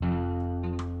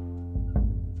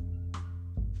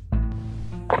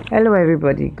Hello,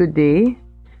 everybody. Good day.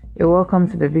 You're welcome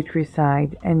to the Victory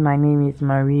Side, and my name is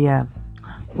Maria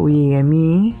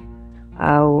Uyemi.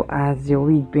 How has your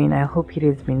week been? I hope it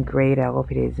has been great. I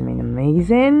hope it has been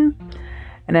amazing,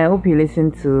 and I hope you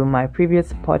listened to my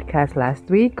previous podcast last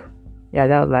week. Yeah,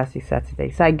 that was last week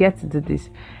Saturday. So I get to do this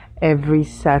every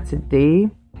Saturday.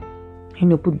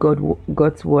 Put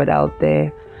God's word out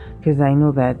there because I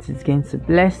know that it's going to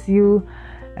bless you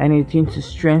and it's going to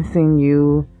strengthen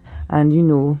you. And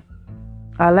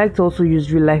I like to also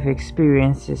use real life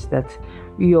experiences that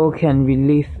we all can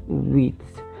relate with,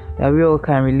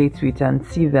 and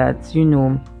see that,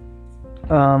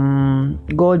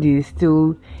 God is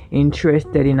still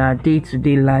interested in our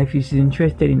day-to-day life. He's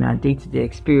interested in our day-to-day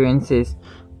experiences.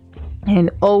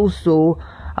 And also,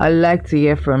 I like to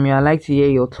hear from you. I like to hear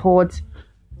your thoughts,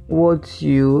 what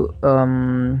you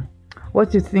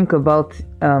think about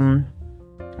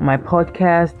my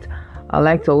podcast. I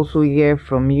like to also hear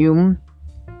from you.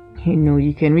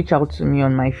 You can reach out to me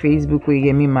on my Facebook,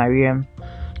 Uyemi Maria.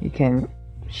 You can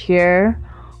share,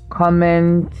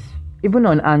 comment, even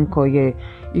on Anchor. Yeah,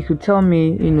 you could tell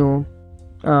me. You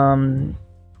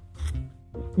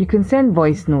can send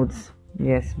voice notes.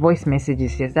 Yes, voice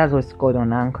messages. Yes, that's what's called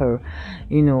on Anchor.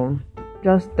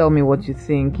 Just tell me what you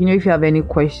think. If you have any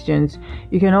questions,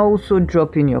 you can also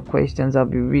drop in your questions. I'll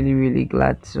be really, really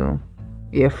glad to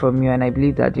hear from you. And I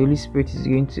believe that the Holy Spirit is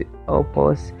going to help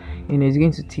us. Is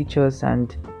going to teach us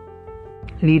and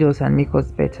lead us and make us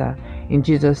better in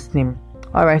Jesus' name.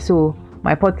 All right. So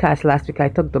my podcast last week, I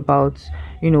talked about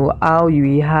how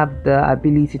you have the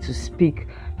ability to speak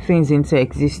things into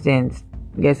existence.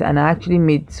 Yes, and I actually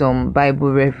made some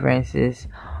Bible references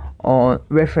on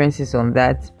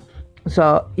that.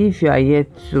 So if you are yet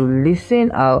to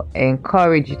listen, I'll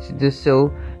encourage you to do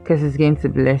so because it's going to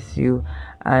bless you,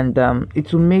 and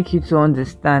it will make you to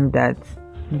understand that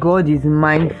God is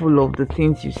mindful of the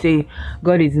things you say.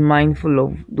 God is mindful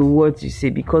of the words you say,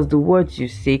 because the words you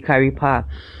say carry power.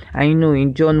 And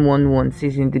in John 1:1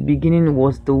 says, in the beginning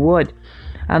was the Word,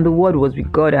 and the Word was with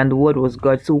God, and the Word was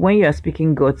God. So when you are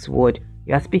speaking God's word,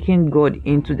 you are speaking God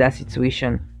into that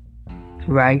situation.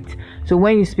 Right? So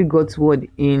when you speak God's word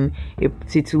in a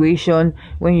situation,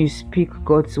 when you speak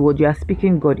God's word, you are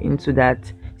speaking God into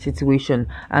that situation.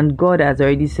 And God has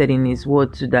already said in His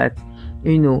word to that,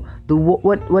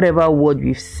 whatever word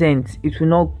we've sent, it will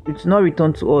not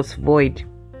return to us void.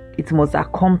 It must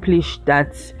accomplish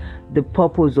the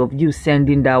purpose of you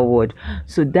sending that word.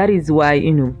 So that is why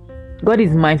God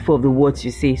is mindful of the words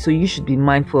you say, so you should be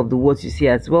mindful of the words you say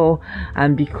as well.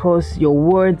 And because your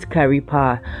words carry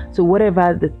power, so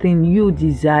whatever the thing you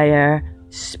desire,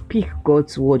 speak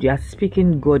God's word. You are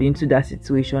speaking God into that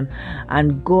situation,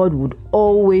 and God would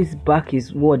always back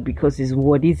His word because His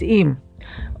word is Him.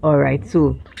 All right,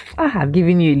 so I have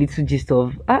given you a little gist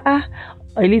of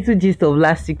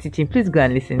last week's teaching. Please go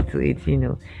and listen to it,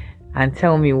 and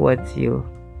tell me what you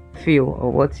feel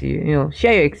or what you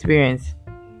share your experience.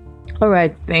 All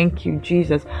right, thank you,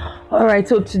 Jesus. All right,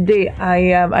 so today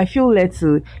I feel led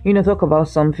to talk about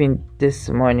something this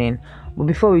morning. But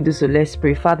before we do so, let's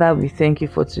pray. Father, we thank you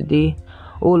for today.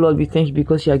 Oh Lord, we thank you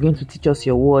because you are going to teach us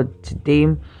your word today.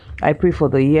 I pray for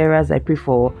the hearers. I pray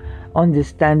for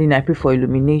understanding. I pray for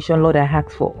illumination. Lord, I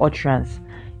ask for utterance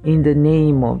in the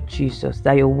name of Jesus,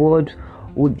 that your word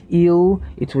would heal,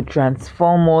 it would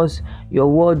transform us. Your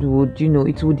word would,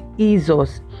 it would ease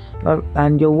us,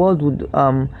 and your word would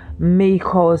make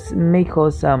us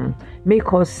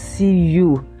see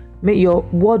you. May your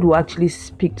word will actually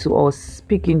speak to us,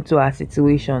 speak into our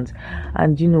situations,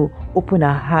 and open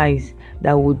our eyes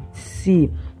that would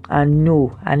see and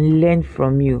know and learn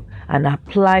from you and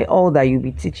apply all that you'll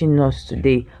be teaching us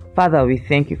today. Father, we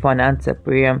thank you for an answer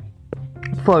prayer.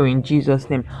 For in Jesus'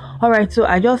 name. All right, so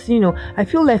I just I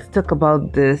feel let's talk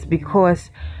about this because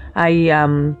I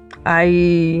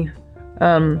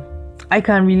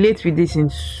can relate with this in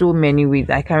so many ways.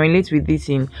 I can relate with this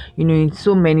in in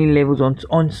so many levels,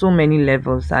 on so many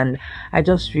levels, and I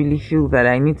just really feel that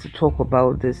I need to talk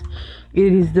about this.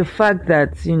 It is the fact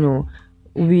that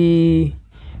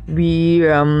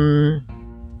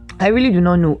I really do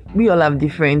not know. We all have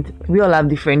different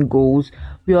goals.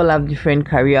 We all have different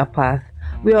career paths.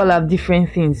 We all have different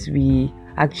things we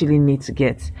actually need to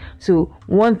get. So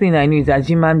one thing I know is, as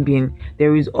human being,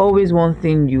 there is always one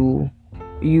thing you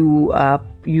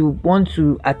want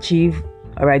to achieve.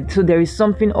 All right, so there is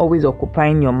something always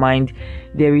occupying your mind.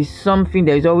 There is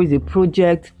always a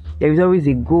project. There is always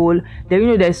a goal.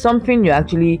 There's something you're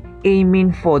actually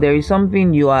aiming for. There is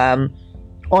something you are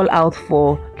all out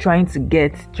for, trying to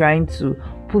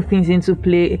put things into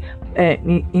play,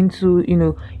 into,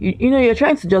 you're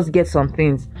trying to just get some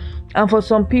things. And for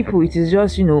some people it is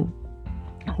just,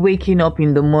 waking up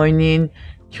in the morning,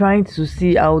 trying to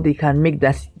see how they can make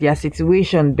their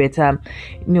situation better,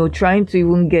 trying to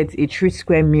even get a 3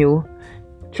 square meal,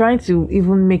 trying to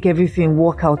even make everything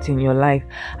work out in your life.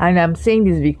 And I'm saying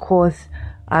this because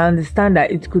I understand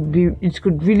that it could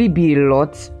really be a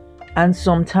lot, and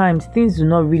sometimes things do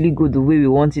not really go the way we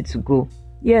want it to go.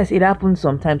 Yes, it happens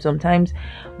sometimes. Sometimes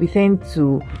we tend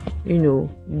to,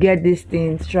 get these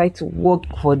things, try to work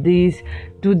for this,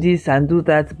 do this and do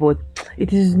that, but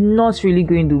it is not really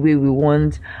going the way we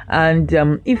want. And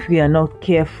if we are not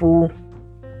careful,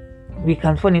 we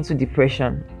can fall into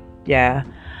depression. Yeah.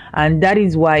 And that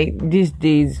is why these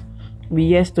days we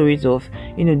hear stories of,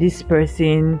 this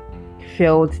person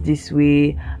felt this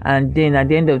way, and then at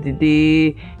the end of the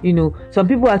day, some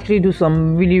people actually do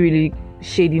some really, really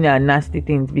shady and nasty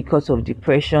things because of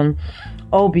depression,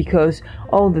 or because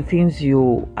all the things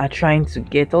you are trying to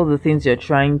get, all the things you're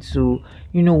trying to,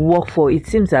 work for, it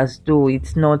seems as though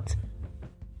it's not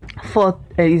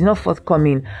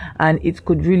forthcoming, and it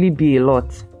could really be a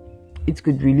lot.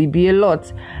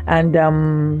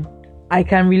 And I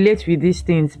can relate with these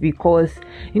things because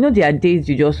there are days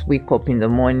you just wake up in the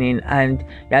morning and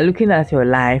you're looking at your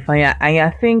life and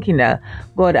you're thinking that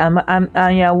God,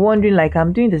 and you're wondering, like,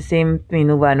 I'm doing the same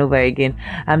thing over and over again.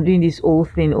 I'm doing this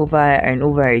old thing over and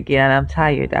over again, and I'm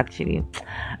tired. Actually,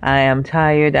 I am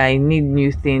tired. I need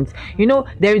new things.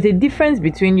 There is a difference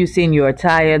between you saying you're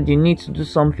tired, you need to do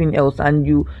something else, and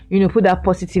you put that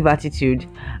positive attitude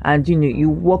and you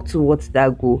work towards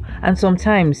that goal. And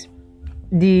sometimes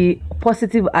the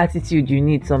positive attitude you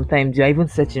need, sometimes you're even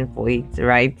searching for it,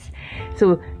 right?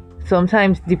 So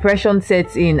sometimes depression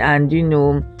sets in, and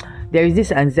there is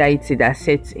this anxiety that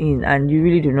sets in, and you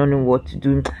really do not know what to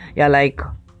do. You're like,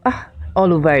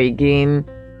 all over again.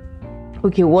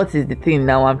 Okay, what is the thing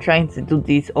now? I'm trying to do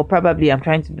this, or probably I'm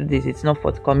trying to do this, it's not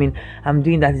forthcoming. I'm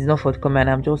doing that, it's not forthcoming, and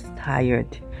I'm just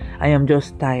tired. I am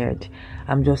just tired.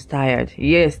 I'm just tired.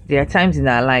 Yes, there are times in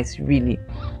our lives really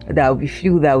that we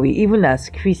feel that way. Even as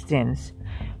Christians,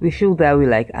 we feel that way,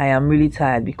 like, I am really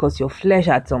tired, because your flesh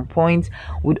at some point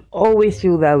would always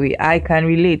feel that way. I can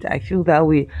relate. I feel that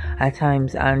way at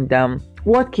times. And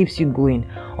what keeps you going?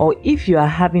 Or if you are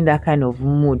having that kind of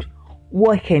mood,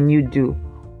 what can you do?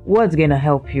 What's gonna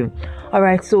help you? All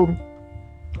right, so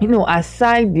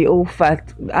aside the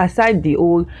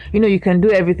old, you can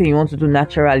do everything you want to do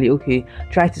naturally. Okay,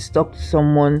 try to talk to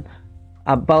someone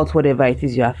about whatever it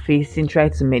is you are facing. Try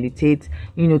to meditate,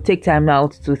 take time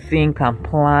out to think and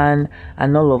plan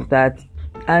and all of that.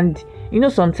 And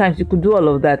sometimes you could do all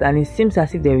of that, and it seems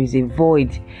as if there is a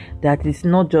void that is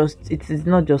not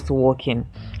just working.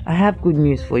 I have good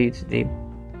news for you today.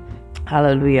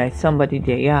 Hallelujah. It's somebody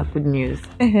there. Yeah, good news.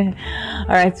 All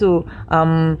right, so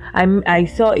I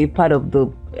saw a part of the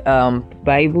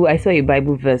Bible. I saw a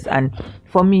Bible verse, and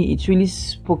for me it really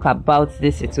spoke about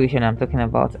this situation I'm talking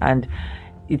about, and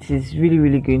it is really,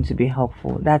 really going to be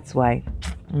helpful. That's why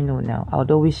now I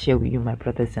would always share with you, my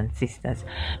brothers and sisters,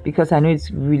 because I know it's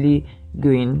really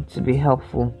going to be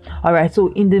helpful. All right,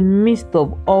 so in the midst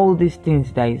of all these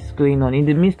things that is going on, in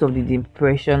the midst of the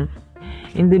depression,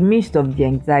 in the midst of the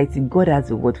anxiety, God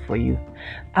has a word for you.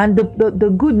 And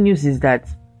the good news is that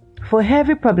for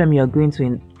every problem you're going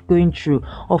through,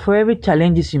 or for every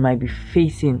challenges you might be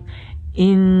facing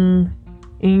in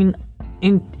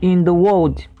the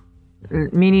world,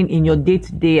 meaning in your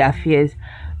day-to-day affairs,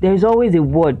 there is always a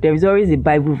word, there is always a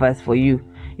Bible verse for you,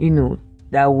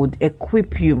 that would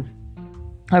equip you.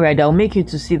 All right, that will make you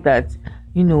to see that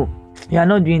you are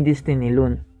not doing this thing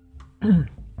alone.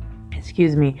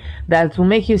 Excuse me. That will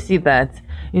make you see that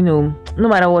no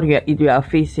matter what you are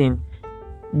facing,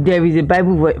 there is a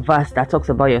Bible verse that talks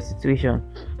about your situation.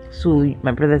 So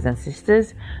my brothers and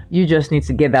sisters, you just need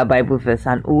to get that Bible verse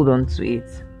and hold on to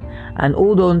it.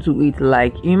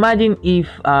 Like, imagine if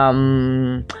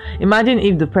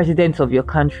the president of your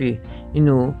country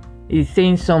is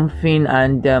saying something,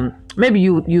 and maybe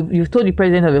you've told the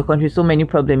president of your country so many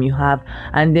problems you have,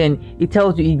 and then he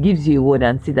gives you a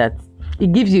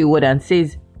word and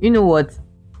says, you know what,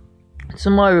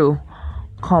 tomorrow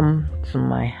come to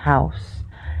my house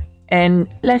and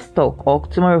let's talk. Or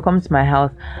tomorrow come to my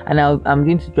house and I'm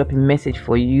going to drop a message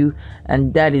for you,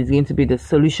 and that is going to be the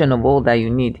solution of all that you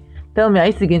need. Tell me, are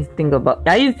you still going to think about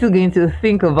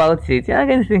it? You're not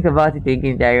going to think about it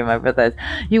again, Diary, my brothers.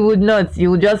 You would not.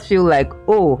 You would just feel like,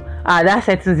 that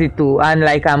settles it too, and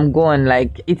like, I'm gone,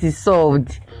 like it is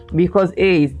solved, because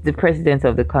it's the president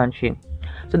of the country.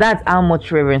 So that's how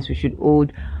much reverence we should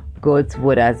hold God's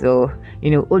word as well.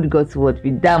 Hold God's word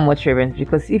with that much reverence,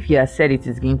 because if He has said it,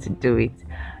 He's going to do it,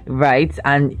 right?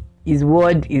 And His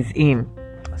word is Him.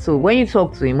 So when you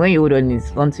talk to Him, when you hold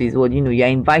onto His word, you're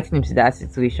inviting Him to that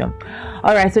situation.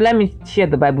 All right, so let me share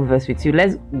the Bible verse with you.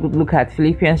 Let's look at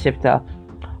Philippians chapter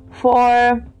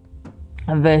 4,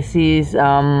 verses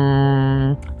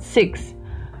 6.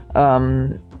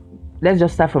 Let's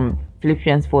just start from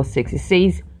Philippians 4:6. It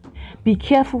says, "Be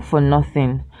careful for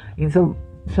nothing." In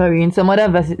some other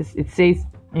verses it says,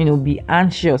 be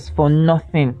anxious for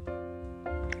nothing.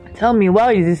 Tell me,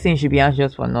 why is this saying you should be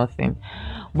anxious for nothing?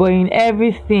 But in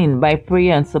everything, by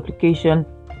prayer and supplication,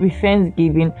 with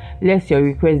thanksgiving, let your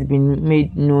requests be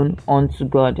made known unto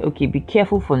God. Okay, be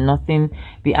careful for nothing,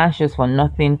 be anxious for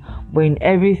nothing, but in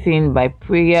everything, by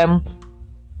prayer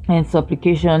and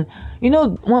supplication.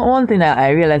 One thing that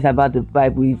I realized about the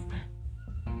Bible is,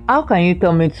 how can you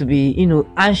tell me to be,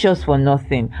 anxious for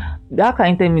nothing? How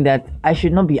can you tell me that I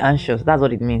should not be anxious? That's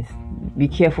what it means. Be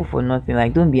careful for nothing.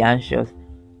 Like, don't be anxious.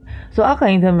 So how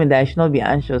can you tell me that I should not be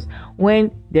anxious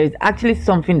when there's actually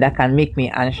something that can make me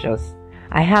anxious?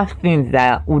 I have things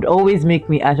that would always make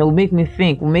me anxious, would make me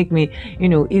think, would make me,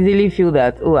 easily feel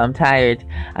that, oh, I'm tired.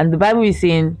 And the Bible is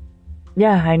saying,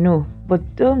 yeah, I know,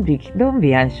 but don't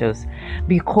be anxious,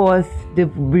 because the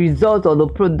result or the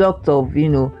product of,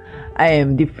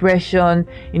 depression,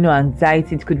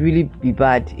 anxiety, it could really be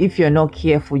bad. If you're not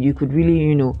careful, you could really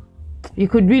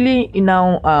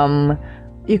now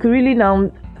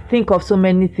think of so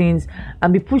many things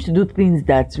and be pushed to do things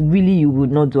that really you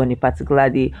would not do on a particular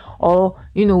day. Or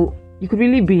you could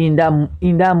really be in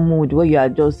that mood where you are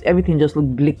just, everything just look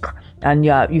bleak, and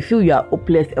you feel you are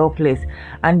helpless,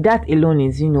 and that alone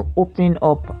is opening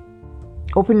up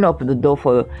the door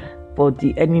for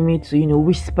the enemy to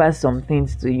whisper some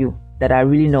things to you that are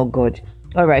really not God.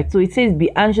 All right, so it says,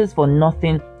 be anxious for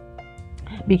nothing,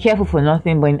 be careful for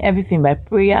nothing, but in everything, by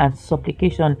prayer and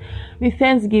supplication, with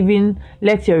thanksgiving,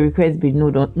 let your requests be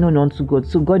known unto God.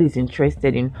 So God is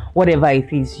interested in whatever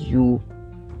it is you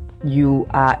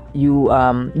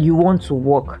want to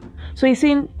work. So he's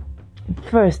saying,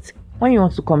 first, when you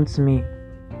want to come to me,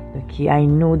 okay, I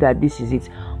know that this is it,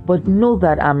 but know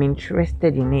that I'm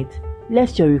interested in it.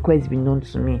 Let your requests be known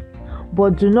to me,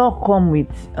 but do not come with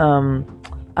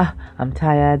I'm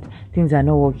tired, things are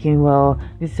not working well,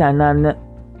 this and that.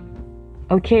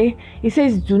 Okay, he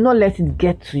says, do not let it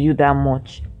get to you that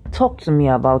much. Talk to me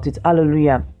about it.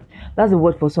 Hallelujah. That's the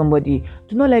word for somebody.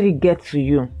 Do not let it get to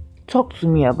you. Talk to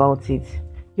me about it.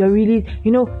 You're really,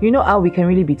 you know how we can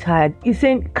really be tired. He's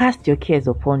saying, cast your cares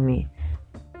upon me.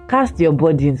 Cast your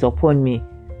burdens upon me.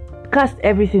 Cast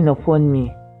everything upon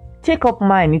me. Take up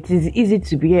mine. It is easy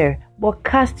to bear, but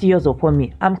cast yours upon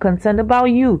me. I'm concerned about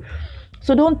you.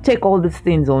 So don't take all these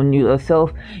things on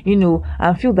yourself,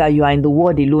 and feel that you are in the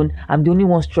world alone. I'm the only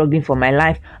one struggling for my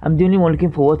life. I'm the only one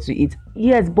looking for what to eat.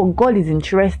 Yes, but God is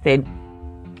interested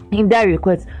in that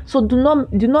request. So do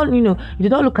not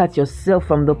look at yourself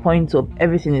from the point of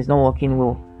everything is not working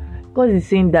well. God is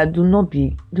saying that do not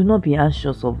be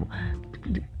anxious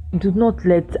do not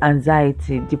let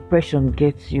anxiety, depression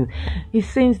get you. He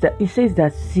says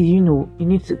that see, you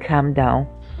need to calm down.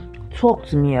 Talk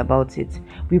to me about it.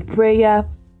 With prayer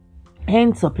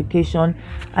and supplication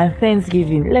and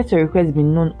thanksgiving, let your request be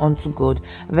known unto God.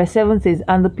 Verse 7 says,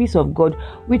 and the peace of God,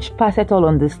 which passeth all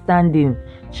understanding,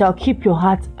 shall keep your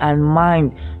heart and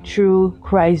mind through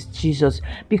Christ Jesus.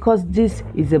 Because this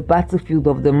is a battlefield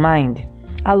of the mind.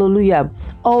 Hallelujah.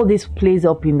 All this plays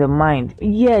up in the mind.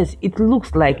 Yes, it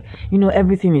looks like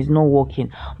everything is not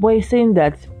working, but he's saying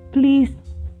that please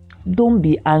don't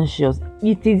be anxious.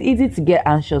 It is easy to get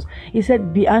anxious. He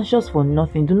said, be anxious for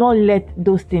nothing. Do not let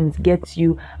those things get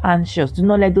you anxious. Do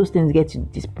not let those things get you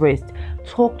depressed.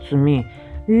 Talk to me.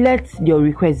 Let your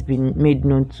requests be made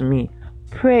known to me.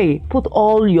 Pray. Put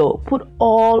all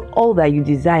that you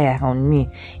desire on me.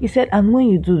 He said, and when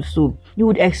you do so, you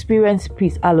would experience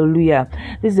peace. Hallelujah.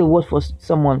 This is a word for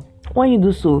someone. When you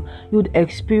do so, you would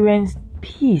experience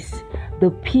peace. The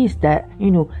peace that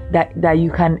that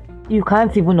you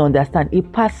can't even understand.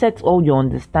 It passes all your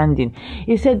understanding.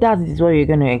 He said that is what you're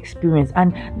going to experience,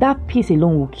 and that peace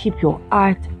alone will keep your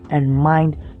heart and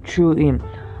mind through him.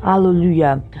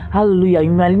 Hallelujah. Hallelujah.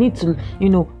 You might need to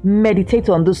meditate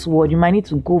on this word. You might need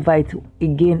to go over it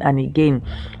again and again.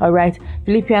 All right,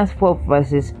 Philippians 4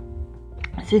 verses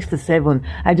 6 to 7.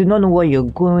 I do not know what you're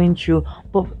going through,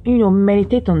 but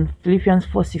meditate on Philippians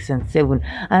 4, 6 and 7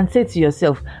 and say to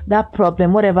yourself, that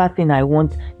problem, whatever thing I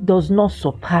want, does not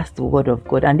surpass the word of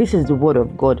God. And this is the word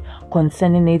of God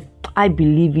concerning it. I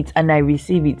believe it and I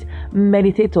receive it.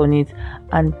 Meditate on it,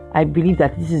 and I believe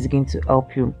that this is going to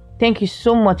help you. Thank you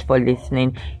so much for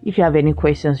listening. If you have any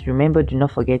questions, remember, do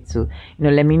not forget to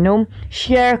let me know,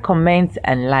 share, comment,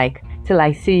 and like. Till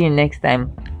I see you next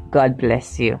time, God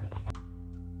bless you.